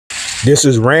This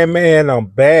is Ram Man. I'm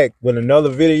back with another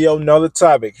video, another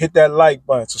topic. Hit that like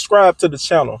button, subscribe to the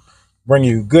channel. Bring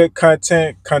you good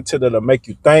content that'll make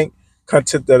you think,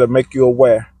 content that'll make you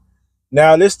aware.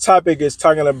 Now, this topic is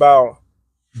talking about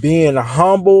being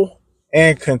humble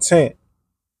and content.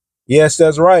 Yes,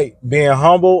 that's right. Being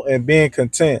humble and being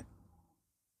content.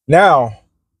 Now,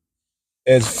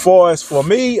 as far as for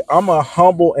me, I'm a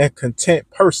humble and content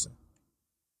person.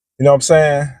 You know what I'm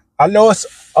saying? I know it's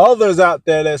others out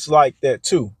there that's like that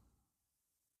too.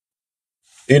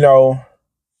 You know,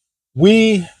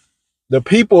 we the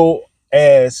people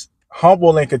as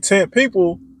humble and content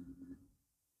people,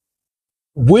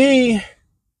 we,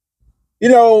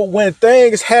 when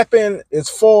things happen, as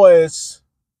far as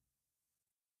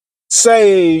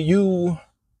say you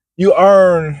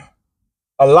earn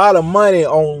a lot of money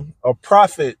on a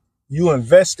profit you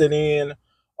invested in,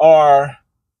 or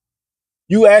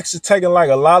you actually taking like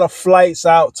a lot of flights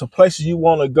out to places you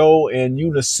want to go, and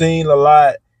you've seen a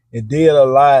lot and did a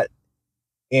lot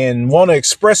and want to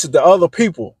express it to other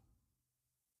people.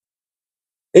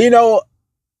 You know,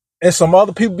 and some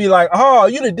other people be like, "Oh,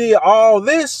 you done did all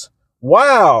this?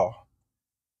 Wow!"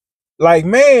 Like,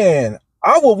 man,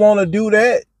 I would want to do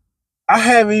that. I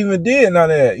haven't even did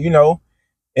none of that.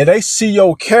 And they see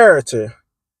your character,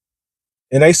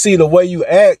 and they see the way you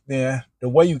act, man, the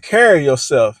way you carry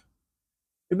yourself.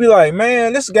 It'd be like,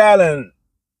 man, this guy done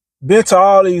been to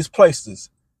all these places,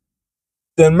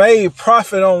 then made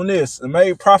profit on this and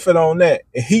made profit on that.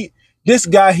 And this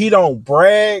guy, he don't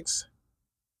brags,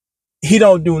 he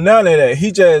don't do none of that.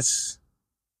 He just,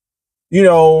 you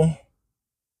know,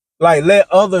 like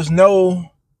let others know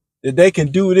that they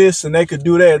can do this and they can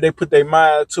do that. They put their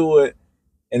mind to it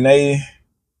and they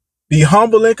be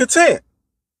humble and content,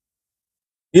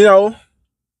 you know.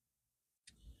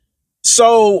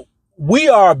 So we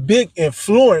are big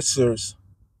influencers.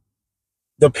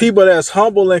 The people that's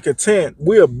humble and content,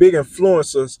 we are big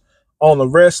influencers on the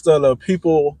rest of the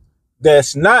people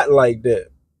that's not like that.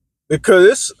 Because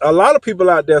it's a lot of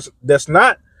people out there that's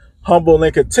not humble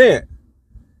and content.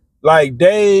 Like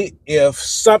if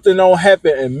something don't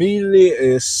happen immediately,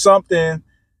 is something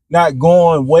not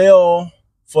going well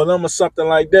for them or something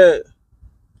like that,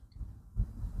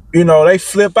 they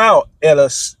flip out at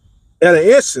an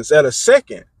instance, at a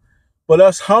second. But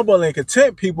us humble and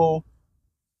content people,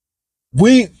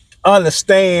 we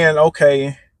understand,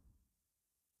 okay,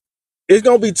 it's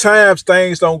gonna be times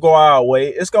things don't go our way.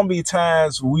 It's gonna be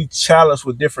times we challenge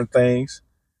with different things,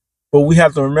 but we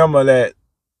have to remember that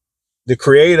the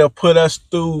creator put us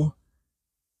through,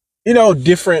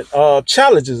 different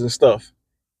challenges and stuff.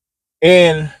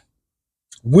 And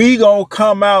we gonna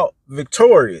come out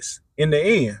victorious in the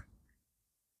end.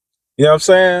 You know what I'm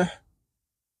saying?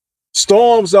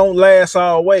 Storms don't last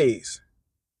always.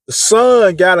 The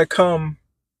sun gotta come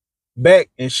back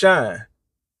and shine.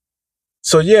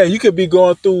 So yeah, you could be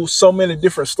going through so many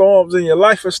different storms in your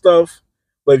life and stuff,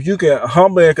 but if you can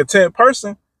humble and content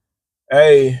person,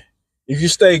 hey, if you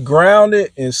stay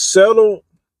grounded and settled,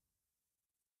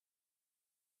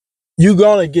 you're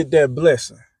gonna get that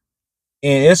blessing.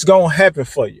 And it's gonna happen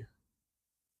for you.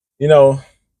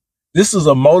 This is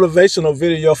a motivational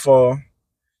video for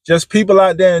just people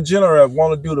out there in general that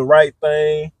want to do the right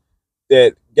thing,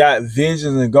 that got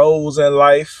visions and goals in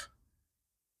life.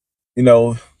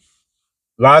 A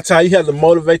lot of times you have to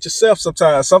motivate yourself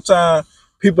sometimes. Sometimes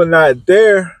people are not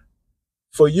there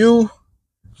for you,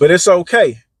 but it's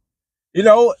okay.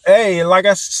 Hey, like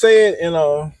I said in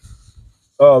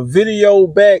a video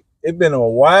back, it's been a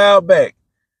while back.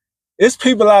 It's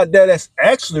people out there that's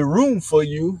actually rooting for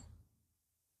you,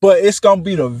 but it's gonna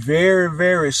be the very,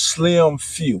 very slim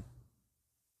few.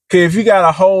 Cause if you got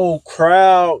a whole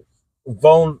crowd,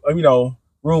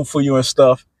 room for you and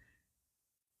stuff,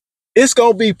 it's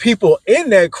gonna be people in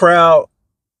that crowd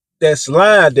that's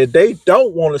lying, that they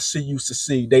don't want to see you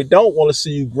succeed. They don't want to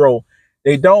see you grow.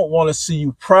 They don't want to see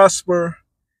you prosper,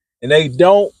 and they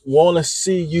don't want to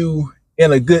see you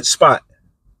in a good spot.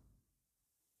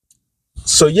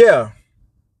 So yeah,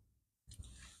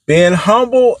 being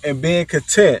humble and being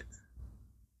content.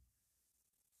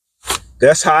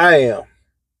 That's how I am.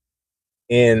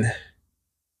 And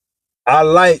I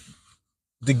like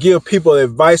to give people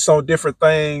advice on different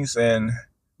things and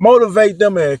motivate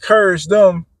them and encourage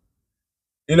them,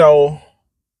 because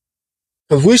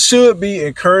we should be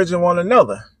encouraging one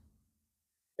another.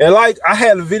 And like I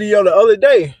had a video the other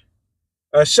day,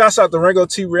 shouts out to Rango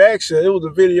T Reaction. It was a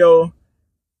video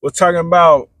we're talking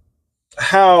about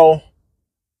how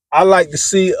I like to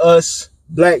see us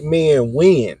black men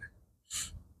win.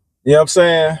 You know what I'm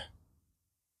saying?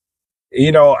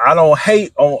 I don't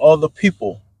hate on other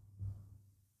people.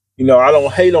 You know, I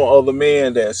don't hate on other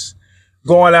men that's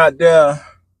going out there,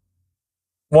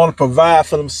 want to provide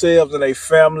for themselves and their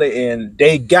family, and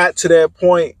they got to that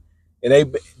point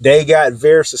and they got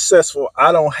very successful.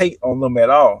 I don't hate on them at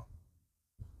all.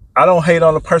 I don't hate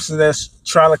on the person that's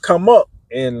trying to come up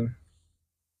and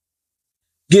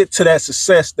get to that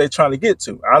success they're trying to get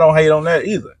to. I don't hate on that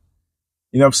either.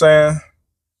 You know what I'm saying?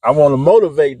 I want to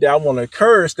motivate that. I want to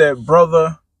encourage that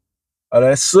brother or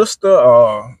that sister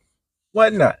or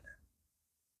whatnot.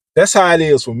 That's how it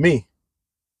is for me.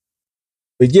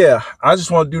 But yeah, I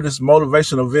just want to do this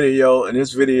motivational video. And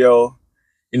this video,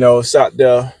 you know, it's out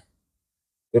there.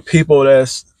 The people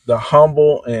that's the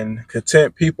humble and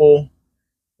content people,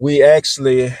 we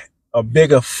actually a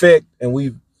big effect, and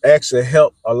we actually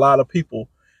help a lot of people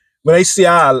when they see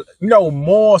our, you know,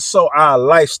 more so our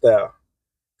lifestyle.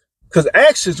 Because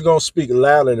actions are going to speak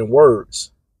louder than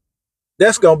words.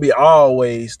 That's going to be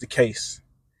always the case.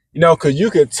 You know, because you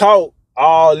can talk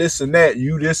all this and that,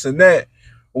 you this and that.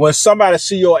 When somebody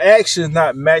see your actions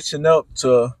not matching up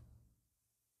to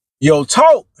your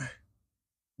talk,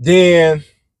 then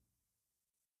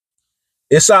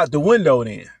it's out the window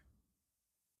then.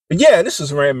 But yeah, this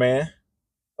is Ren Man.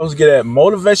 I was getting that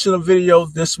motivational video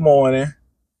this morning.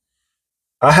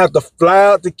 I have to fly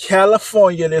out to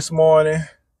California this morning.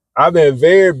 I've been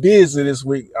very busy this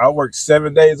week. I worked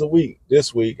 7 days a week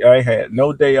this week. I had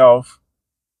no day off.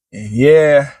 And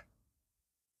yeah,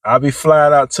 I'll be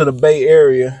flying out to the Bay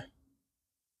Area.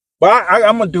 But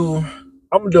I'm gonna do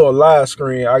a live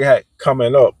screen I got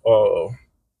coming up.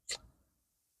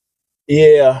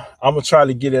 Yeah, I'm gonna try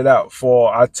to get it out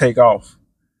before I take off.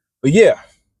 But yeah,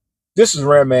 this is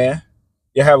Ren Man.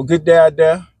 You have a good day out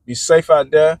there. Be safe out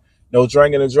there. No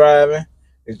drinking and driving.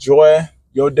 Enjoy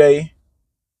your day.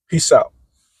 Peace out.